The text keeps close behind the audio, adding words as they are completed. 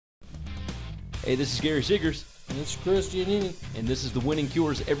Hey, this is Gary Segars. And it's Chris Giannini. And this is the Winning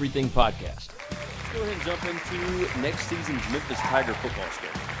Cures Everything podcast. Let's go ahead and jump into next season's Memphis Tiger football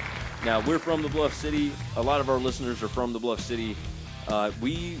schedule. Now, we're from the Bluff City. A lot of our listeners are from the Bluff City.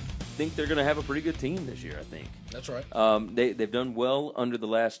 We think they're going to have a pretty good team this year, I think. That's right. They've done well under the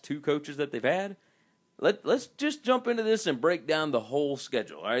last two coaches that they've had. Let's just jump into this and break down the whole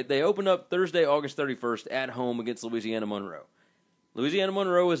schedule. All right, they open up Thursday, August 31st at home against Louisiana Monroe. Louisiana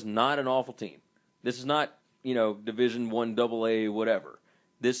Monroe is not an awful team. This is not, Division I, AA, whatever.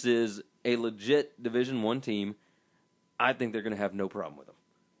 This is a legit Division I team. I think they're going to have no problem with them.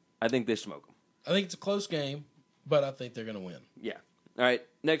 I think they smoke them. I think it's a close game, but I think they're going to win. Yeah. All right,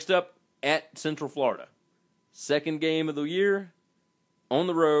 next up, at Central Florida. Second game of the year, on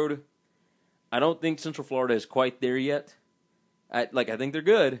the road. I don't think Central Florida is quite there yet. I think they're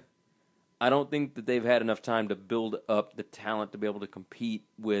good. I don't think that they've had enough time to build up the talent to be able to compete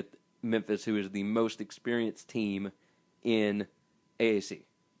with Memphis, who is the most experienced team in AAC.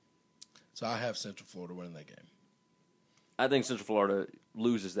 So I have Central Florida winning that game. I think Central Florida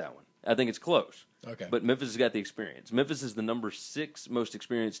loses that one. I think it's close. Okay. But Memphis has got the experience. Memphis is the number 6 most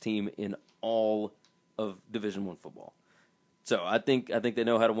experienced team in all of Division I football. So I think they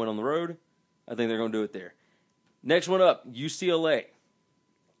know how to win on the road. I think they're going to do it there. Next one up, UCLA.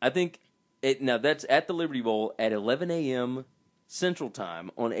 I think now that's at the Liberty Bowl at 11 a.m. Central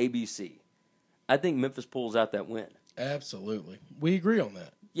Time on ABC. I think Memphis pulls out that win. Absolutely. We agree on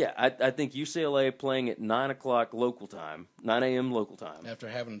that. Yeah, I think UCLA playing at 9 o'clock local time, 9 a.m. local time. After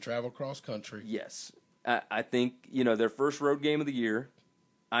having to travel cross country. Yes. I think, their first road game of the year,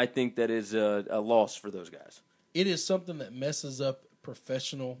 I think that is a loss for those guys. It is something that messes up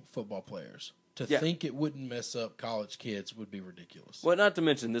professional football players. To think it wouldn't mess up college kids would be ridiculous. Well, not to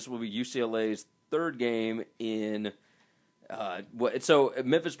mention, this will be UCLA's third game in so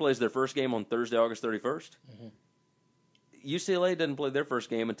Memphis plays their first game on Thursday, August 31st. Mm-hmm. UCLA doesn't play their first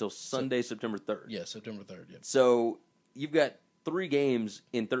game until Sunday, September 3rd. Yeah, September 3rd, yeah. So you've got 3 games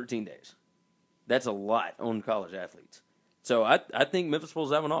in 13 days. That's a lot on college athletes. So I think Memphis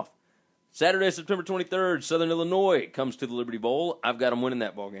pulls that one off. Saturday, September 23rd, Southern Illinois comes to the Liberty Bowl. I've got them winning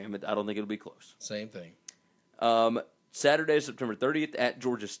that ball game. I don't think it'll be close. Same thing. Saturday, September 30th at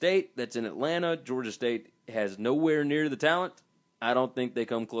Georgia State. That's in Atlanta. Georgia State has nowhere near the talent. I don't think they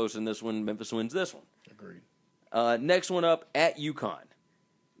come close in this one. Memphis wins this one. Agreed. Next one up at UConn.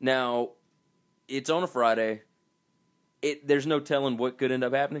 Now, it's on a Friday. There's no telling what could end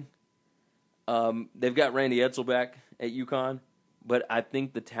up happening. They've got Randy Edsall back at UConn, but I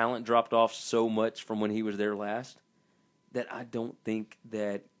think the talent dropped off so much from when he was there last that I don't think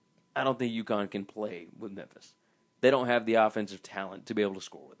UConn can play with Memphis. They don't have the offensive talent to be able to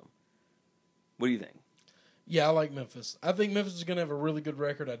score with them. What do you think? Yeah, I like Memphis. I think Memphis is going to have a really good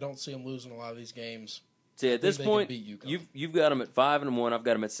record. I don't see them losing a lot of these games. See, at this point, you've got them at 5-1. I've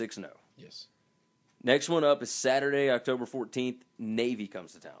got them at 6-0. Yes. Next one up is Saturday, October 14th. Navy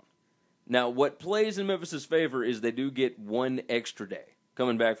comes to town. Now, what plays in Memphis' favor is they do get one extra day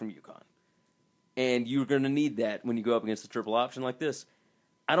coming back from UConn. And you're going to need that when you go up against a triple option like this.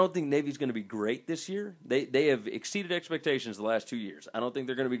 I don't think Navy's going to be great this year. They have exceeded expectations the last 2 years. I don't think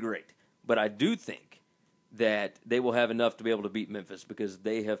they're going to be great. But I do think that they will have enough to be able to beat Memphis because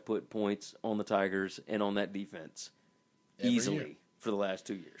they have put points on the Tigers and on that defense easily for the last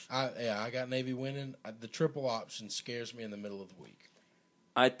 2 years. I got Navy winning. The triple option scares me in the middle of the week.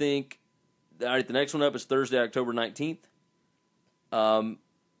 I think, all right, the next one up is Thursday, October 19th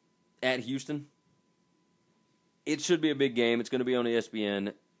at Houston. It should be a big game. It's going to be on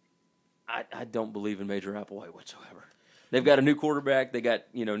ESPN. I don't believe in Major Applewhite whatsoever. They've got a new quarterback. They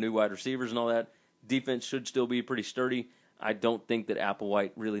got new wide receivers and all that. Defense should still be pretty sturdy. I don't think that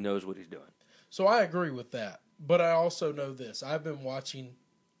Applewhite really knows what he's doing. So I agree with that. But I also know this. I've been watching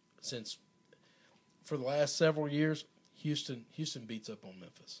for the last several years, Houston beats up on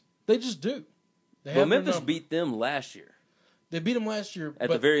Memphis. They just do. Well, Memphis beat them last year. They beat them last year. At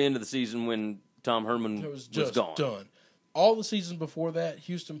the very end of the season when Tom Herman was just gone. Done. All the seasons before that,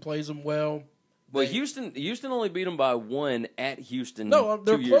 Houston plays them well. Well, Houston only beat them by 1 at Houston. No,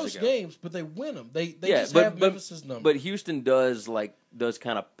 they're 2 years close ago. games, but they win them. They just have Memphis' number. But Houston does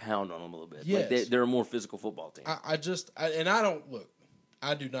kind of pound on them a little bit. Yes. Like they're a more physical football team. I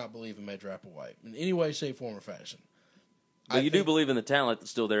do not believe in Major Applewhite in any way, shape, form, or fashion. But you do believe in the talent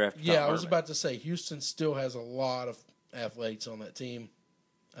that's still there after Tom Yeah, I was Herman. about to say, Houston still has a lot of athletes on that team.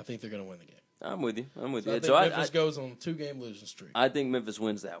 I think they're going to win the game. I'm with you. So I think Memphis goes on a 2-game losing streak. I think Memphis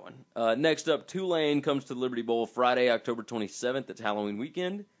wins that one. Next up, Tulane comes to the Liberty Bowl Friday, October 27th. It's Halloween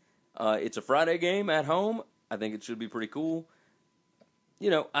weekend. It's a Friday game at home. I think it should be pretty cool.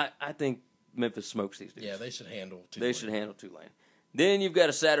 I think Memphis smokes these dudes. Yeah, they should handle Tulane. They should handle Tulane. Then you've got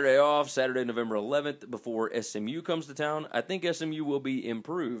a Saturday off, Saturday, November 11th, before SMU comes to town. I think SMU will be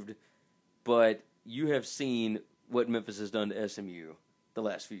improved, but you have seen what Memphis has done to SMU the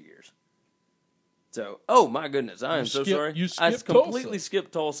last few years. So, oh my goodness, I am so sorry. I completely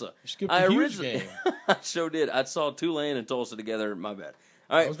skipped Tulsa. You skipped a huge game. I sure did. I saw Tulane and Tulsa together. My bad.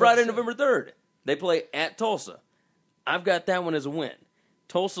 All right, Friday, November 3rd, they play at Tulsa. I've got that one as a win.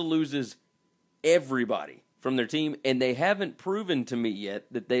 Tulsa loses everybody from their team, and they haven't proven to me yet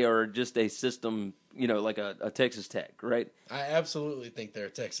that they are just a system, like a Texas Tech, right? I absolutely think they're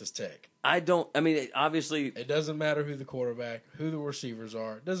Texas Tech. Obviously. It doesn't matter who the quarterback, who the receivers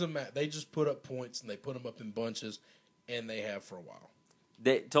are. It doesn't matter. They just put up points, and they put them up in bunches, and they have for a while.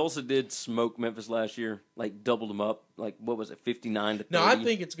 Tulsa did smoke Memphis last year, doubled them up. What was it, 59-30? No, I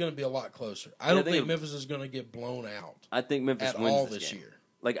think it's going to be a lot closer. I don't think Memphis is going to get blown out. I think Memphis wins all this year.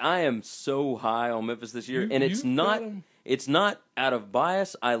 I am so high on Memphis this year, and it's not out of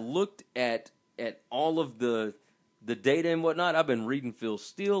bias. I looked at all of the data and whatnot. I've been reading Phil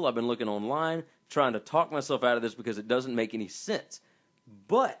Steele. I've been looking online, trying to talk myself out of this because it doesn't make any sense.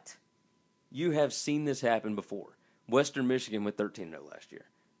 But you have seen this happen before. Western Michigan went 13-0 last year.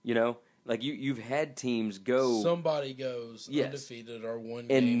 You've had teams go. Somebody goes undefeated or one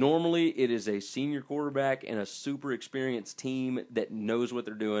game. And normally it is a senior quarterback and a super experienced team that knows what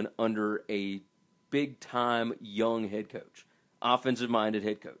they're doing under a big-time young head coach, offensive-minded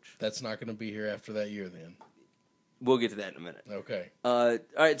head coach. That's not going to be here after that year then. We'll get to that in a minute. Okay. All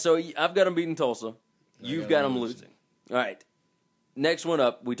right, so I've got them beating Tulsa. You've got them losing. All right. Next one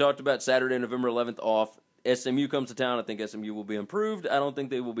up, we talked about Saturday, November 11th off. SMU comes to town. I think SMU will be improved. I don't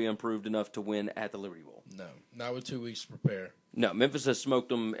think they will be improved enough to win at the Liberty Bowl. No, not with 2 weeks to prepare. No, Memphis has smoked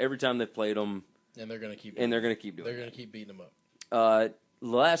them every time they've played them. And they're going to keep doing They're going to keep beating them up. The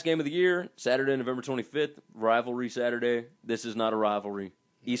last game of the year, Saturday, November 25th, rivalry Saturday. This is not a rivalry.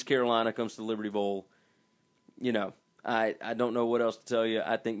 East Carolina comes to the Liberty Bowl. I don't know what else to tell you.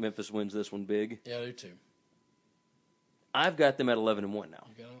 I think Memphis wins this one big. Yeah, I do too. I've got them at 11-1 now.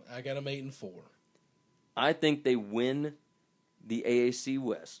 I got them 8-4. I think they win the AAC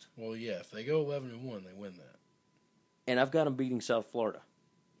West. Well, yeah, if they go 11-1, they win that. And I've got them beating South Florida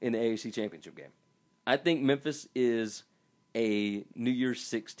in the AAC championship game. I think Memphis is a New Year's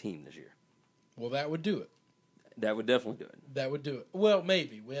Six team this year. Well, that would do it. That would definitely do it. That would do it. Well,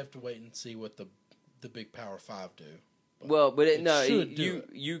 maybe. We have to wait and see what the big Power 5 do.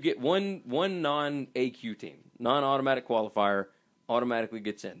 You get one non-AQ team, non-automatic qualifier, automatically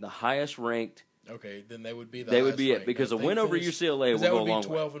gets in. The highest ranked. Okay, then they would be it because a win over UCLA will go a long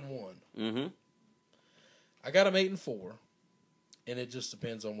way. That would be 12-1. Mm-hmm. I got them 8-4, and it just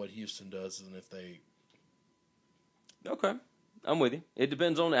depends on what Houston does and if they. Okay, I'm with you. It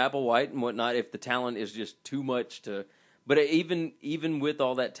depends on Applewhite and whatnot. If the talent is just too much to, but even with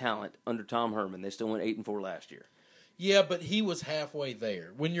all that talent under Tom Herman, they still went 8-4 last year. Yeah, but he was halfway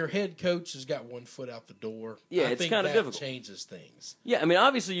there. When your head coach has got one foot out the door, it's kind of difficult. Changes things. Yeah,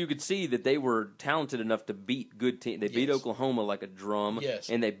 obviously you could see that they were talented enough to beat good teams. They beat Oklahoma like a drum,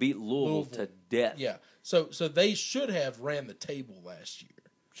 and they beat Louisville to death. Yeah, so they should have ran the table last year.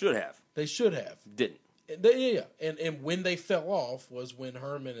 Should have. They should have. Didn't. And when they fell off was when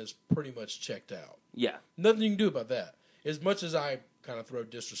Herman is pretty much checked out. Yeah. Nothing you can do about that. As much as I kind of throw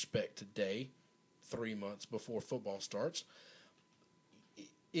disrespect today, 3 months before football starts,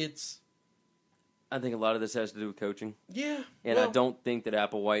 I think a lot of this has to do with coaching. Yeah. And I don't think that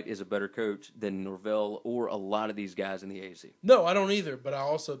Applewhite is a better coach than Norvell or a lot of these guys in the AAC. No, I don't either, but I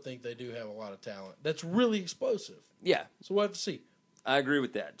also think they do have a lot of talent. That's really explosive. Yeah. So we'll have to see. I agree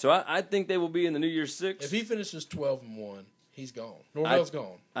with that. So I think they will be in the New Year's Six. If he finishes 12-1, he's gone. Norvell's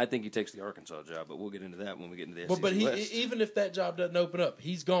gone. I think he takes the Arkansas job, but we'll get into that when we get into the SEC But West. Even if that job doesn't open up,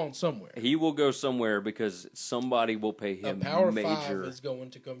 he's gone somewhere. He will go somewhere because somebody will pay him a Power 5 is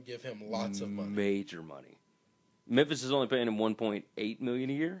going to come give him lots of money. Major money. Memphis is only paying him $1.8 million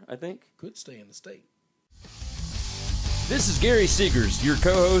a year, I think. Could stay in the state. This is Gary Segars, your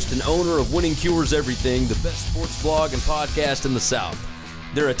co-host and owner of Winning Cures Everything, the best sports blog and podcast in the South.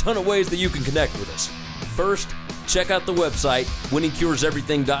 There are a ton of ways that you can connect with us. First, check out the website,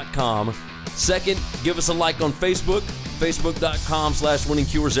 winningcureseverything.com. Second, give us a like on Facebook,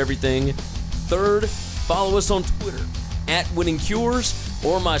 facebook.com/winningcureseverything. Third, follow us on Twitter, @winningcures,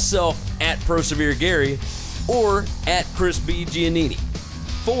 or myself, @PersevereGary, or @Chris B. Giannini.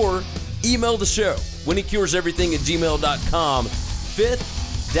 4, email the show, winningcureseverything@gmail.com. 5th,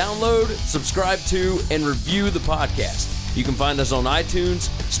 download, subscribe to, and review the podcast. You can find us on iTunes,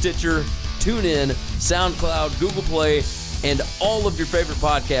 Stitcher, TuneIn, SoundCloud, Google Play, and all of your favorite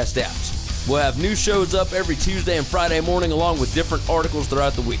podcast apps. We'll have new shows up every Tuesday and Friday morning along with different articles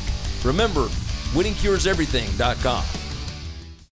throughout the week. Remember, winningcureseverything.com.